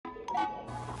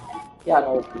Y'all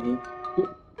know what we need.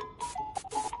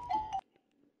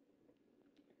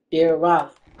 Dear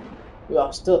Ralph, we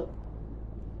are stuck.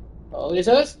 Oh, it's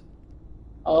us?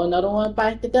 Oh, another one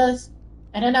bite the dust.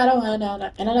 And another one,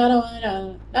 and another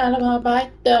one, another one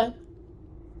bite the dust.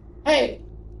 Hey,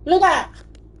 look out!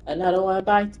 Another one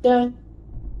bite the dust.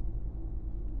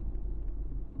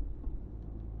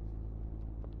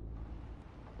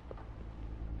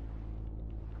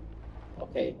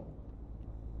 Okay.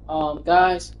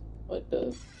 Guys, what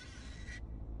the?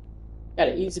 Got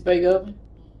an easy bake oven?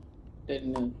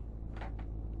 Didn't know.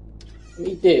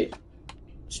 We did.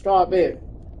 Strawberry.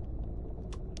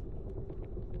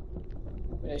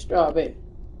 That strawberry.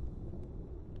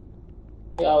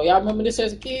 Y'all remember this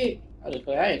as a kid? I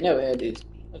ain't never had this.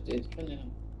 What's this?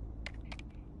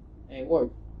 Ain't work.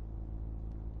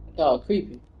 I thought it was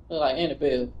creepy. Look like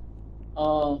Annabelle.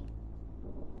 How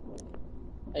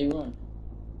you run?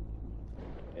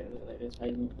 Okay, look like this. How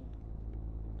you run?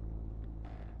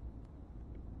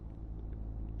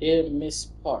 Dear Miss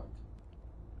Park.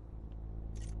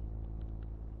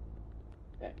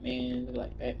 Batman, look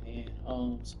like Batman.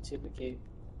 Certificate.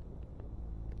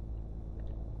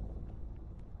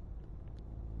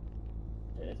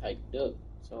 That's how you duck.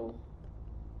 So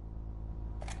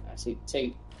I see the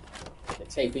tape. The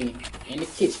tape in the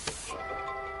kitchen.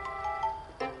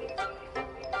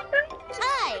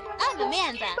 Hi, I'm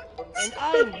Amanda. And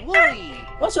I'm Wooly.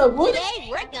 What's up, Woody? Today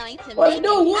we're going to What make you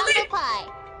doing, an Wooly? apple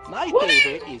pie. My What?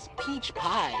 favorite is peach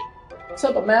pie. What's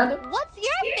up, Amanda? What's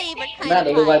your favorite kind Amanda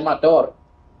of look pie? like my daughter.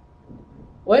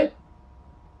 What?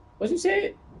 What she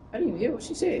said? I didn't even hear what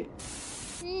she said.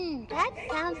 That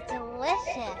sounds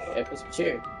delicious. Yeah, put some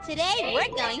cherry. Today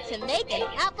we're going to make an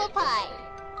apple pie.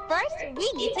 First,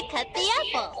 we need to cut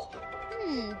the apples.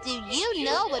 Do you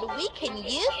know what we can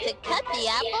use to cut the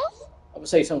apples? I'm gonna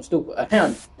say something stupid. A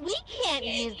hammer. We can't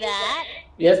use that.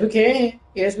 Yes, we can.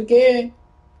 Yes, we can.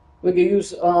 We can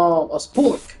use a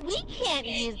spork. We can't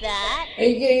use that.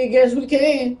 Hey, yeah, yes, we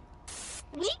can.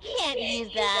 We can't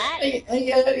use that. Yeah,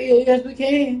 yes, we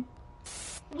can.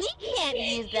 We can't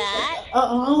use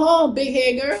that. Big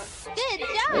head girl. Good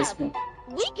Yes, job.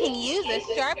 We can use a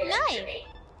sharp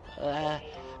knife.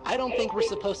 I don't think we're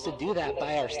supposed to do that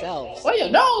by ourselves. What your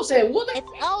nose said, Woody?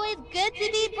 It's always good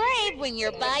to be brave when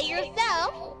you're by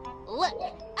yourself. Look,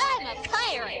 I'm a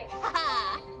pirate.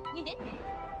 Ha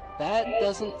That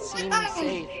doesn't seem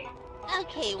safe.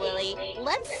 Okay, Willie,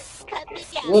 let's cut the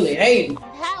apples. Willie hating.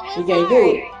 That was He can't hard. do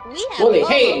it. We have Willie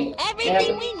almost hating.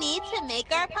 everything we need to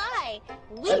make our pie.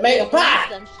 We Let's make a just need pie.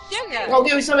 some sugar. Go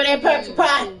give me some of that pumpkin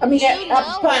pie. I mean Do that you know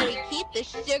apple where we pie. keep the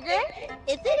sugar?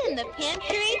 Is it in the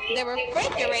pantry, the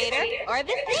refrigerator, or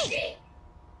the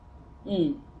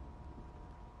sink?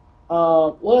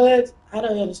 What? I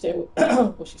don't understand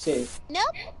what she said. Nope.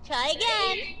 Try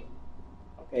again.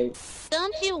 Okay.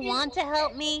 Don't you want to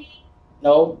help me?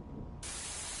 No.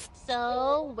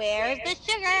 So, where's the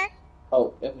sugar?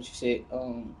 Oh, that's what she said.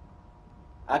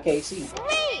 I can't see.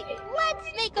 Great! Let's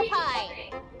make a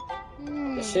pie.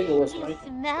 The sugar was You right.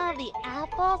 smell the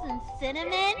apples and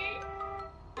cinnamon?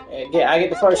 Yeah, I get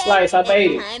the first slice. I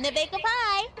made it. Time to bake a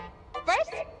pie.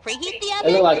 First, preheat the It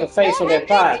oven. look like a face on that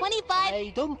pie. 425.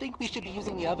 I don't think we should be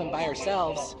using the oven by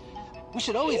ourselves. We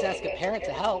should always ask a parent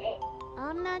to help.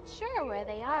 I'm not sure where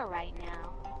they are right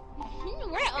now.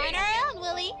 We're on our own,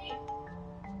 Willie.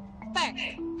 First,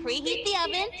 preheat the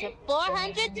oven to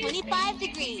 425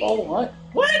 degrees. Oh, what?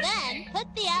 What? Then, put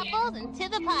the apples into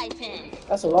the pie tin.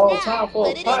 That's a long Now, time for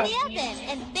put a it pie. in the oven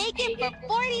and bake it for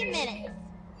 40 minutes.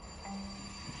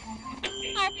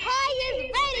 Our pie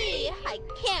is ready! I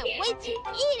can't wait to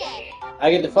eat it!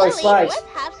 I get the first Willie, slice. let's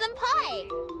have some pie.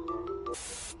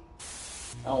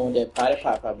 I don't want that pie. That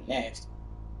pie probably nasty.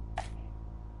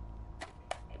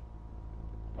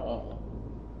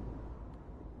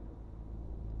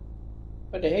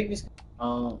 What the heck is?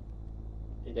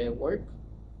 Did that work?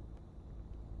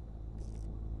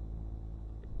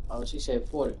 Oh, she said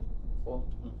 40.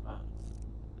 425.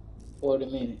 40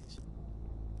 minutes.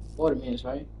 40 minutes,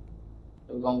 right?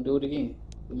 So we're gonna do it again.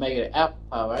 We make it an apple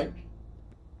pie, right?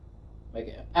 Make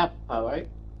it an apple pie, right?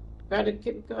 Grab the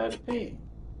pan.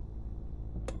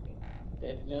 That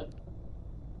in there.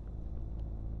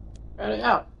 Grab the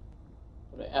apple.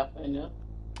 Put the apple in there.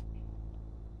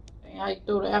 Dang, how you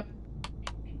throw the apple?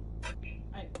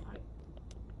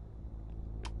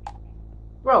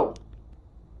 Bro.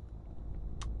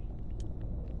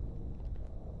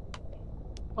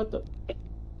 What the?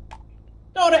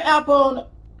 Throw the apple on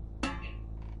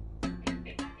the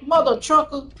mother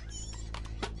trucker.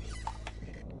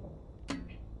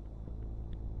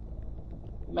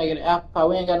 Making an apple pie.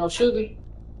 We ain't got no sugar.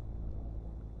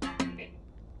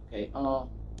 Okay,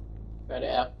 Try the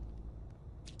apple.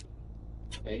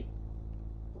 Okay.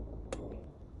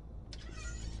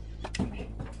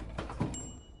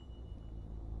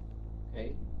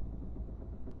 Okay.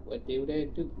 What did they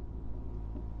do?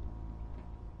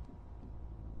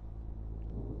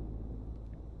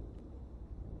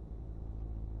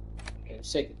 Okay,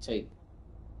 second tape.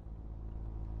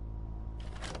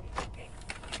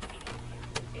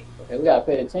 Okay, we gotta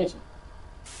pay attention.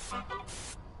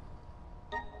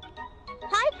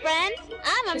 Hi, friends.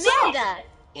 I'm What's up? Amanda.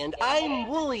 And I'm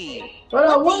Wooly. What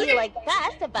up, What do Wooly? you like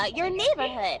best about your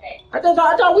neighborhood? I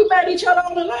thought we met each other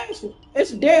on the last one.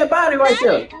 It's a dead body right That's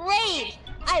there. great.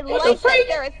 I What the like that freak?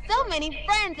 there are so many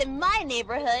friends in my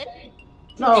neighborhood.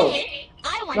 No, Today,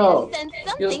 I want no. to send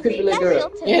You're a something creepy little special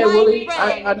girl. to Yeah, my Wooly.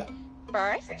 friend.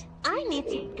 First, I need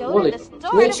to go Wooly, to the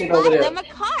store glitching to over buy there. them a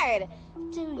card.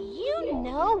 Do you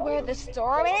know where the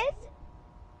store is?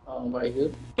 Right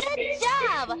here. Good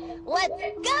job! Let's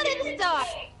go to the store.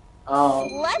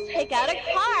 Let's pick out a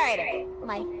card.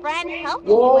 My friend helped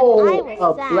me when I Whoa,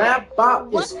 was a sad. black box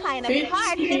What is kind of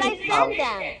card should I send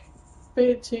them?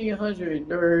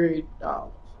 $1,530.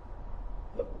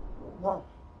 Wow.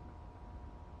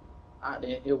 I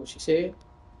didn't hear what she said.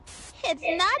 It's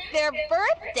not their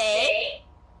birthday.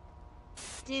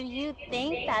 Do you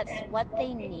think that's what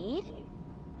they need?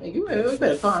 Hey, you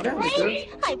better calm down, girl. Great!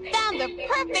 I found the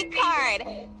perfect card.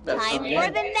 Better Time calm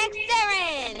for down. the next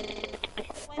errand.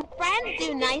 When friends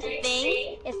do nice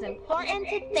things, it's important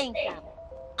to thank them.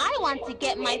 I want to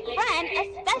get my friend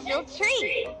a special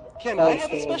treat. Can I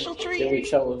have a special Then treat? we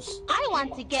chose I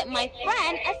want to get my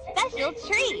friend a special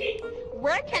treat.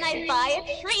 Where can I buy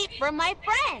a treat for my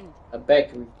friend? a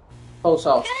bakery. Post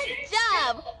office. Good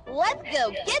job! Let's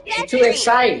go get I'm that too treat.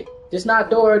 excited. This not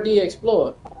Dora the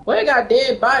Explorer. Well, they got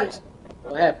dead bodies.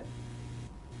 What happened?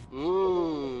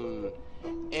 Mmm.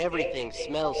 Everything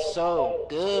smells so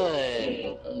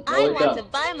good. No, I it want don't. to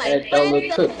buy my That don't friend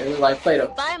look cooked. It look like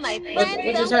Play-Doh. buy my What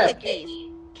friend just some happened? cookies.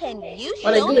 Can you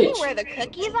Why they show me glitch? where the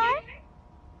cookies are?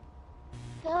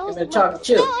 Those Give me a look chocolate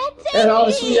chip. so That's all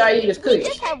the tasty. sweet I eat is We cookies.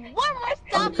 just have one more I'm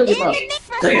stop the cookie in monster.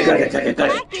 the Cookie, neighborhood. cookie, cookie, The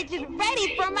cookie. package is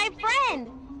ready for my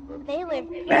friend. They live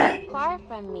Ah. pretty far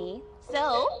from me,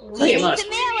 so we Cookie need to monster.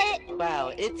 mail it.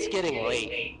 Wow, it's getting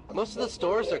late. Most of the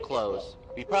stores are closed.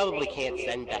 We probably can't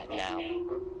send that now.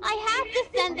 I have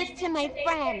to send this to my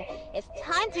friend. It's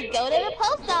time to go to the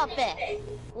post office.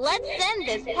 Let's send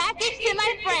this package to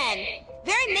my friend.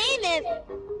 Their name is...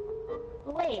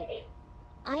 Wait,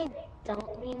 I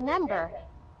don't remember.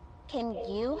 Can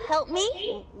you help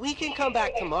me? We can come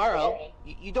back tomorrow.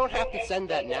 You don't have to send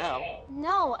that now.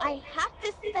 No, I have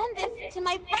to send this to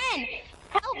my friend.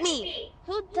 Help me.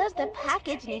 Who does the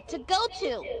package need to go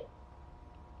to?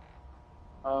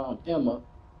 Emma.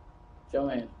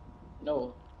 Joanne.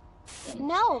 Noah. Emma.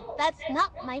 No, that's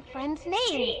not my friend's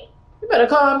name. You better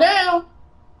calm down.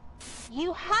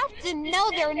 You have to know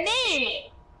their name.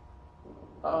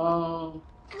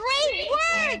 Great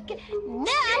work!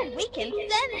 Now we can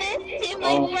send this to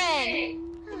my friend.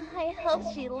 I hope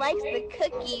she likes the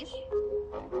cookies.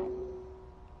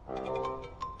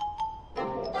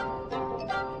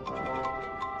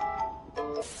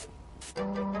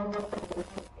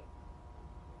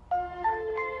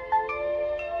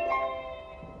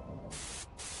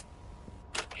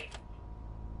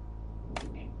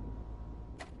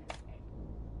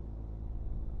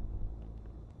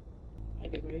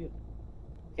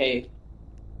 Okay.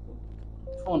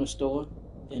 Corner store,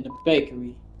 then the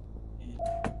bakery. And,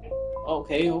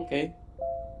 okay.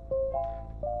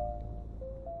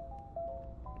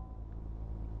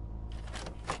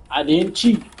 I didn't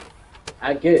cheat.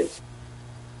 I guess.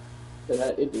 Cause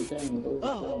I did the thing.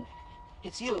 Oh,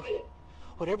 it's you.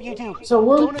 Whatever you do. So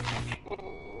what? don't-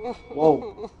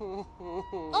 Whoa.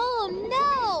 Oh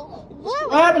no! Wooly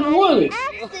What happened to had Wooly? an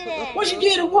accident! What you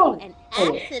did to Wooly? An Hold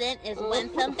on. accident is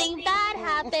when something bad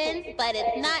happens, but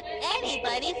it's not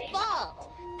anybody's fault.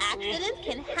 Accidents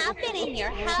can happen in your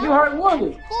house, You hurt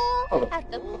Wooly. at school, Hold on.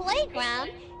 at the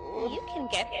playground. You can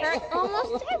get hurt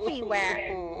almost everywhere.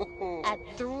 At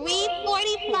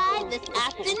 3:45 this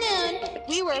afternoon,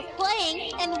 we were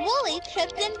playing and Wooly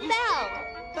tripped and fell.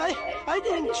 I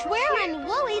didn't try. Where on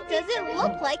Wooly does it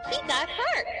look like he got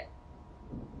hurt?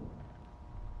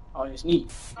 Oh, it's neat.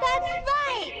 That's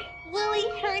right!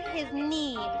 Wooly hurt his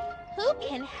knee. Who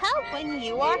can help when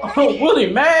you are Oh, hurting?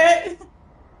 Wooly mad.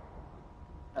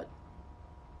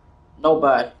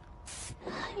 Nobody.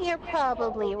 You're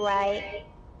probably right.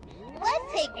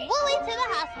 Let's take Wooly to the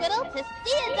hospital to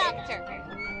see a doctor.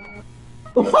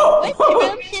 Which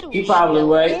room should we He probably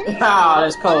go right. in? Ah,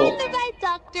 that's cold. Find the right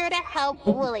doctor to help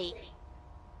Wooly.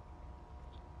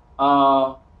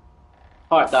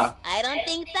 Heart doctor. I don't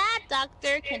think that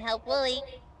doctor can help Willie.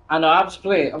 I know, I was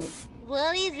playing.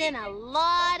 Willie's in a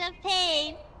lot of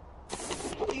pain.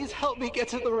 Please help me get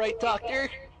to the right doctor.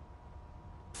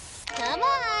 Come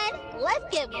on, let's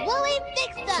get Willie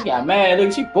fixed She up. got mad.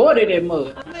 Look, she bored of that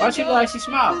mud. Why she look like she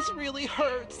smiled? This really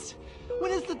hurts.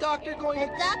 When is the doctor going The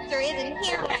to... doctor isn't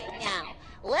here right now.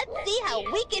 Let's see how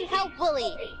we can help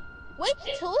Willie.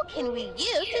 Which tool can we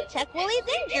use to check Willie's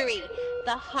injury?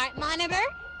 The heart monitor,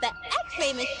 the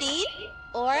x-ray machine,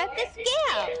 or the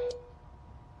scale?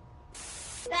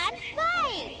 That's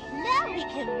right! Now we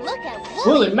can look at Willie's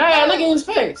Willie mad. Look at his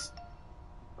face.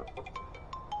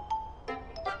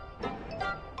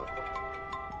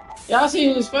 Y'all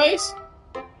see his face?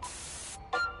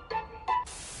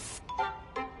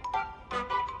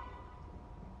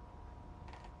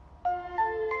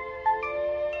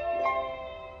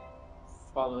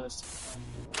 Follow us.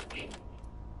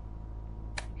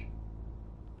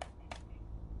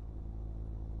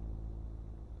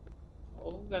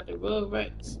 Oh, we got the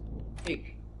Rugrats.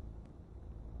 Hey.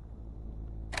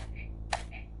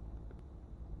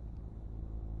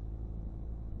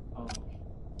 Oh.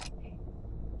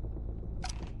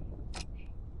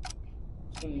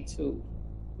 22.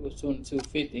 It was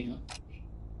 22.50, huh?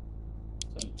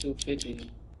 22.50.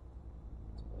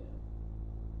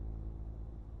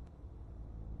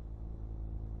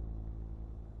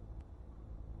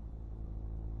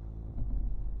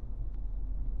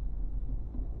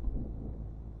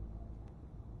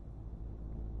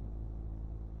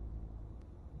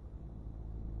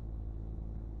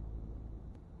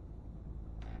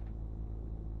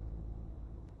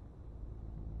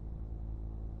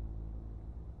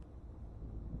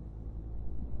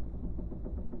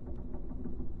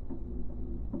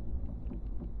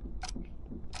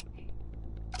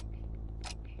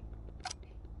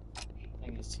 I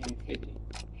think it's 10.50.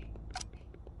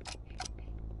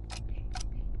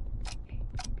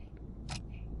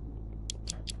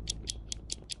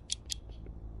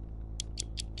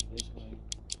 This way.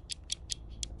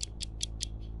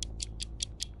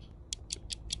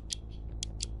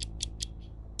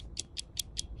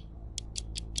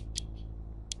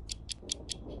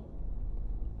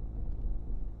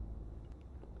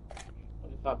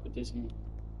 What if I put this in?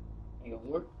 Ain't gonna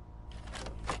work?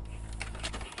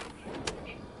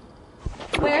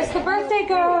 Where's the birthday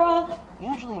girl?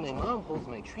 Usually my mom holds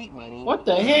my treat money. What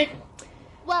the heck?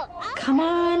 Well, Come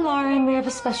on, Lauren, we have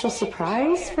a special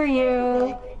surprise for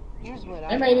you. Here's what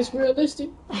They made this realistic?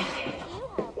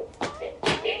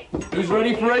 Who's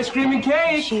ready for ice cream and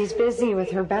cake? She's busy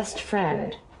with her best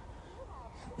friend.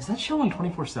 Is that show on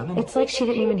 24/7? It's like she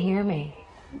didn't even hear me.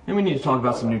 Then we need to talk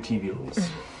about some new TV rules.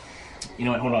 You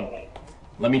know what? Hold on.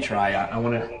 Let me try. I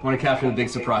want to capture the big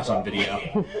surprise on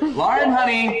video. Lauren,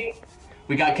 honey,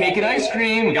 we got cake and ice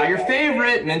cream. We got your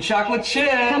favorite, mint chocolate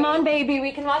chip. Come on, baby,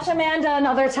 we can watch Amanda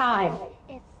another time.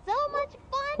 it's so much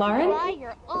fun Lauren? to buy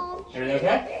your own Everything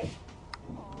okay?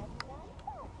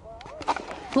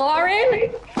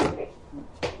 Lauren?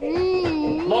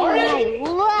 Lauren? I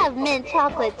love mint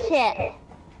chocolate chip.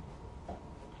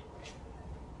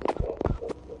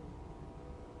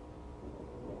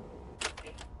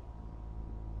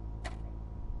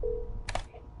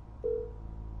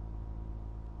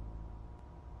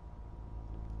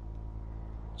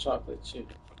 Chocolate chip.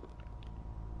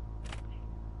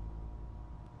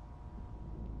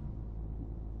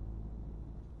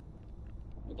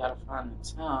 We gotta find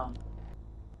the town.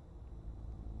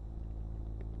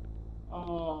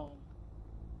 Oh.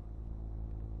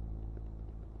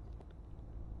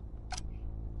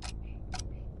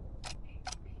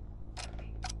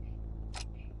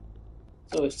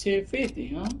 So it's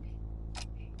 10.50, huh?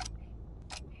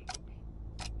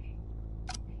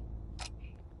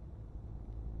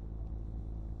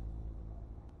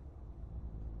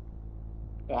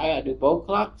 I gotta do both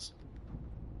clocks?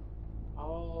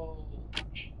 Oh.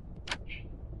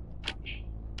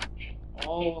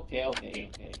 Oh, okay.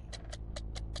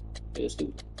 Let's do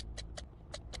it.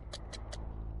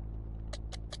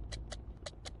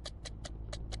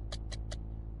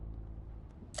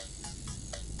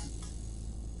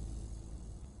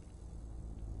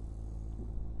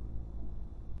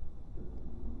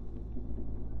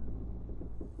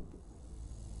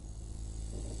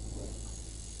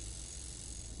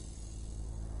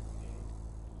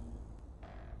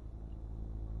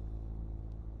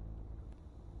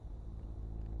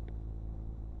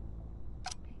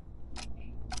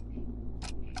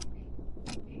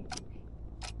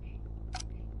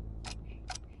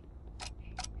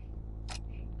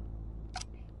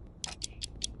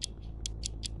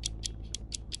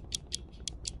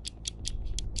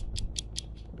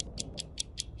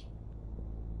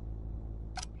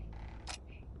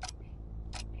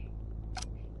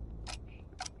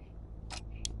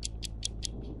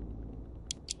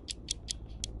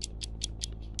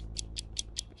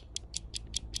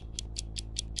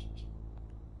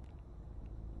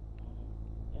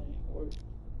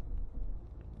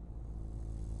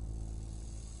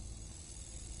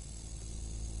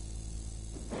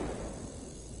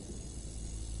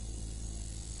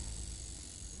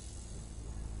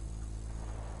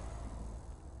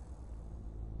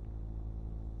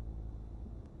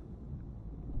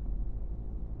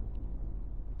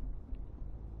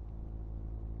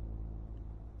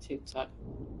 TikTok.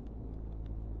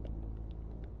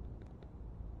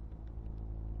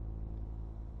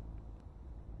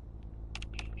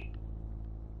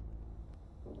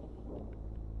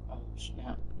 Oh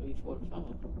snap!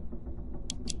 3:45.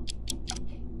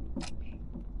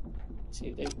 See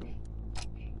if they.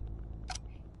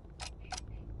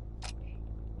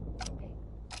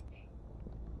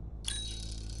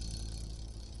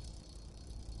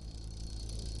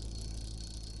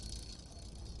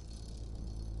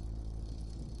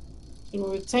 You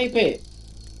know, tape it.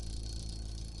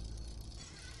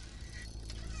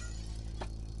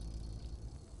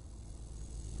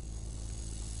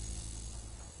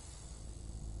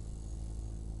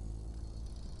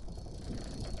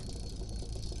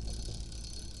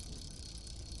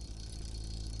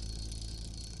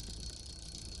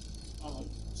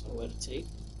 So where the tape?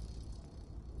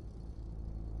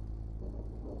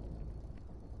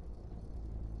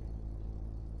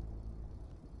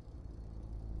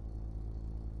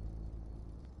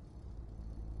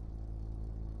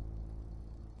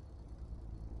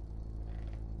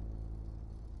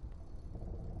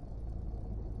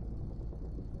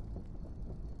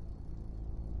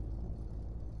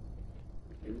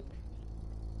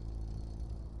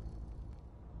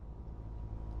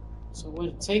 So where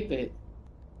the tape at?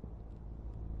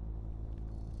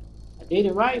 I did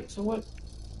it right. So what?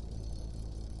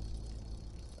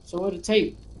 So where the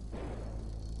tape?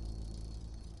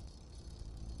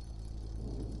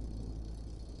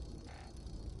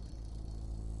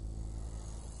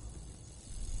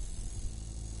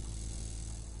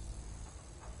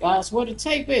 Guys, where the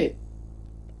tape at?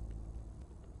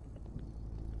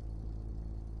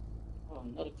 Oh,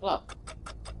 another clock.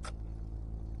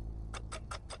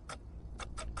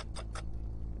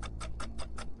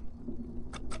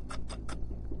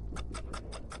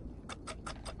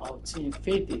 Oh,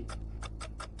 10:50.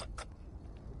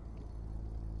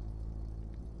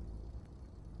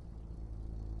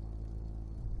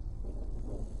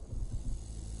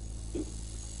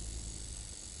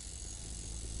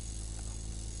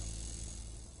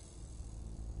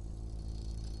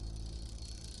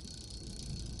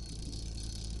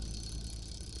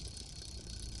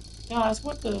 Guys,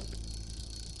 what the?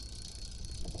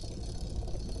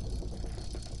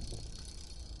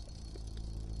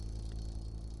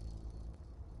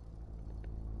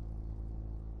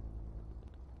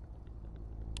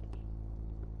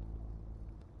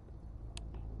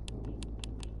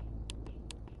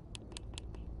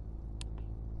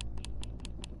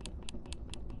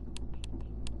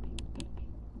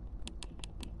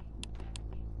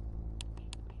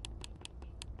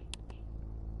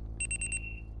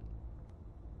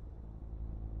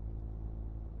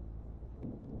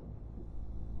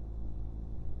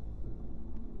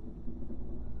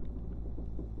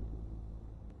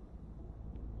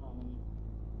 Um,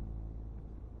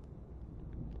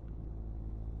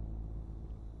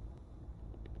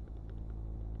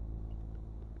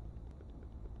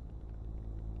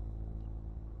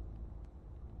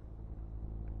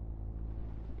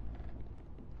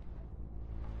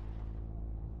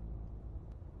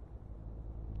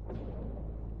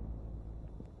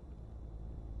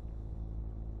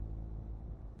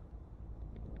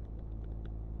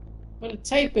 where the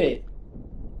tape at?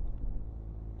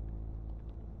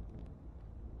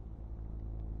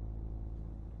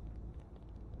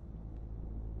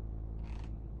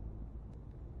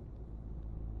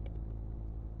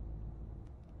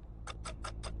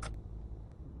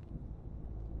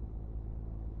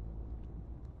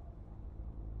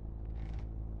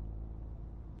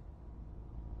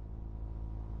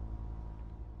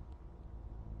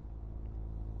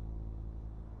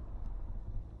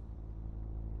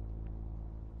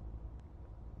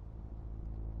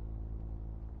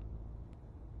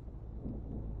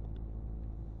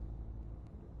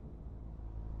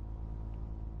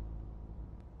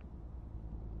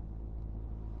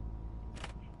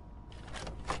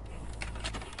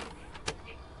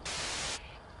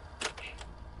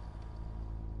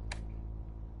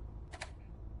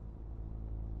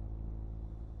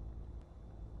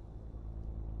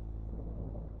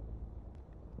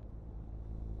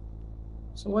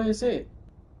 So where is it?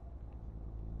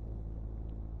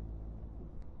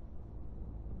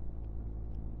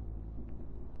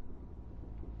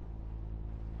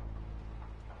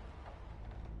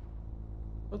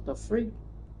 What the freak?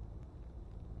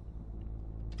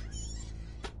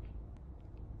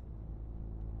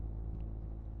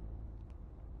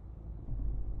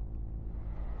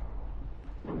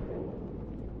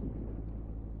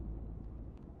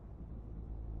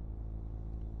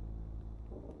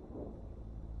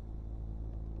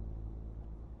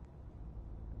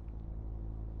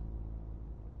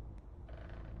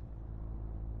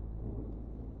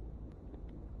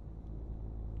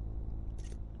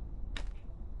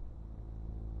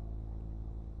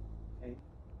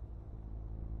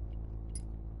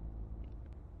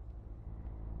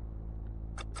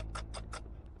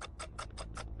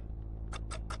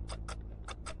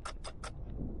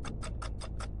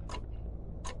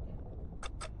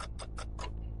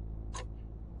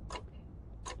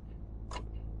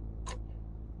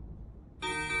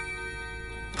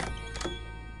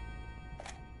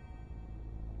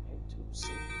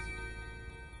 See.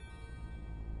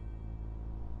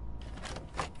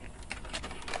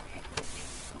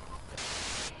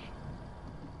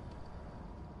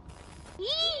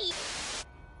 Yee!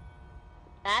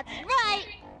 That's right.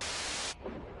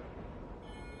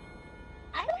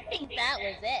 I don't think that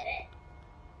was it.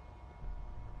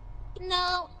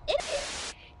 No, it...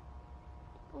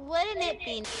 Wouldn't it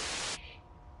be...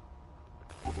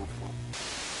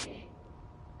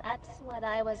 That's what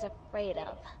I was afraid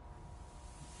of.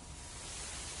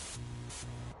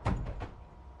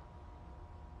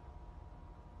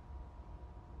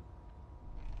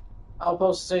 I was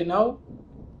supposed to say no?